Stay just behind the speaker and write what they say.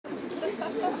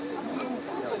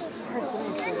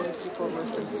listening, so those people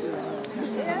reference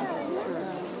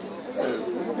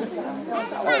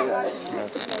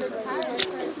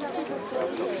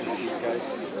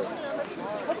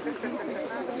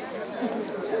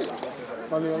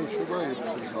Hani yani şurada yapıyorsun.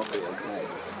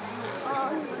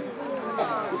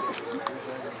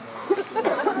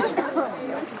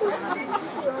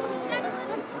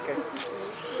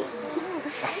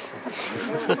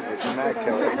 It's a mad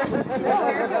killer.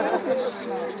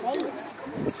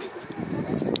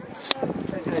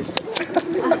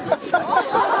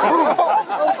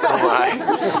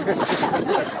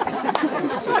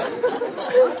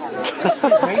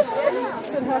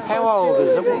 How old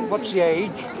is it? What's the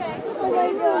age?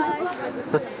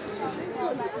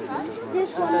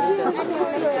 This one.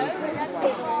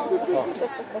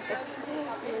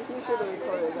 You should have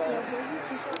recorded that.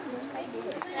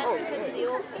 That's because of the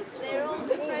orphans. They're all in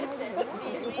the process of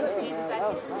being reintroduced back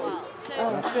into the wild. So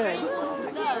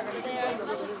though they are as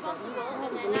much as possible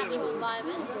in their natural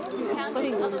environment,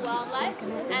 encountering other wildlife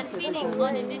and feeding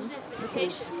on indigenous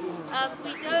vegetation,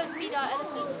 we don't feed our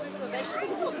elephants fruit or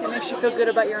vegetables. It makes you feel good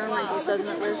about your own race, doesn't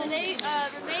it, Liz? So they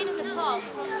remain in the park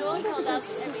from dawn till dusk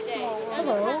every day. The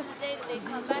only time of the day that they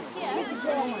come back here is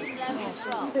 11 to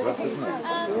 12.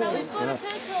 Now we've got a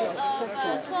total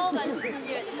of 12 elephants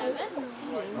here at the moment.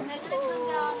 They're going to come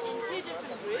down in 2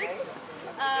 different groups.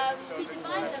 We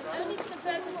divide them only for the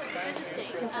purpose of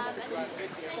visiting, and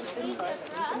it's easier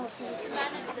for us to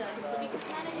manage them. We can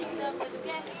manage them with the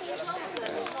guests as well, so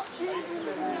it's not easy.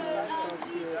 So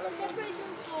we separate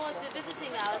them for the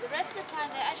visiting hour. The rest of the time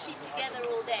they're actually together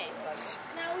all day.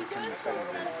 Now we don't force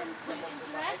elephants to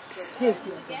interact with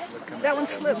the guests. That one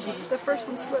slipped. The first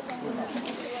one slipped.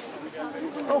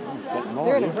 Oh,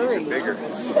 they're in a hurry.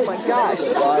 Oh my gosh.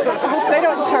 I hope they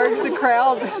don't charge the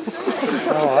crowd.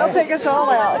 They'll take us all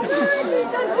out. It's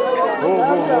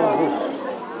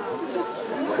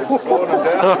slowing them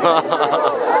down.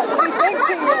 He thinks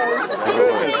he is.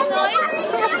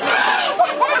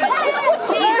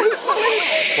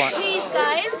 Please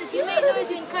guys, if you make noise,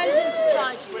 you encourage them to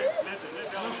charge you.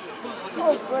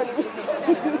 Oh, buddy.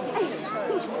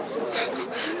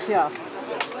 Yeah.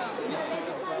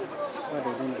 Well,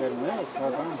 they didn't get a minute, so I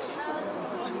don't.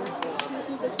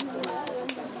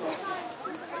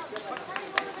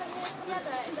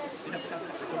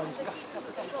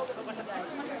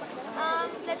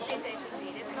 Let's see if they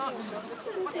succeed. If not, we'll just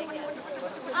sort of stay here.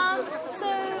 So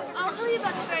I'll tell you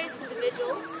about the various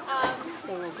individuals. I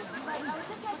would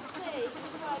just like to say,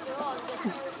 before I go on, that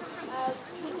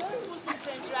we don't force them to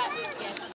interact with guests.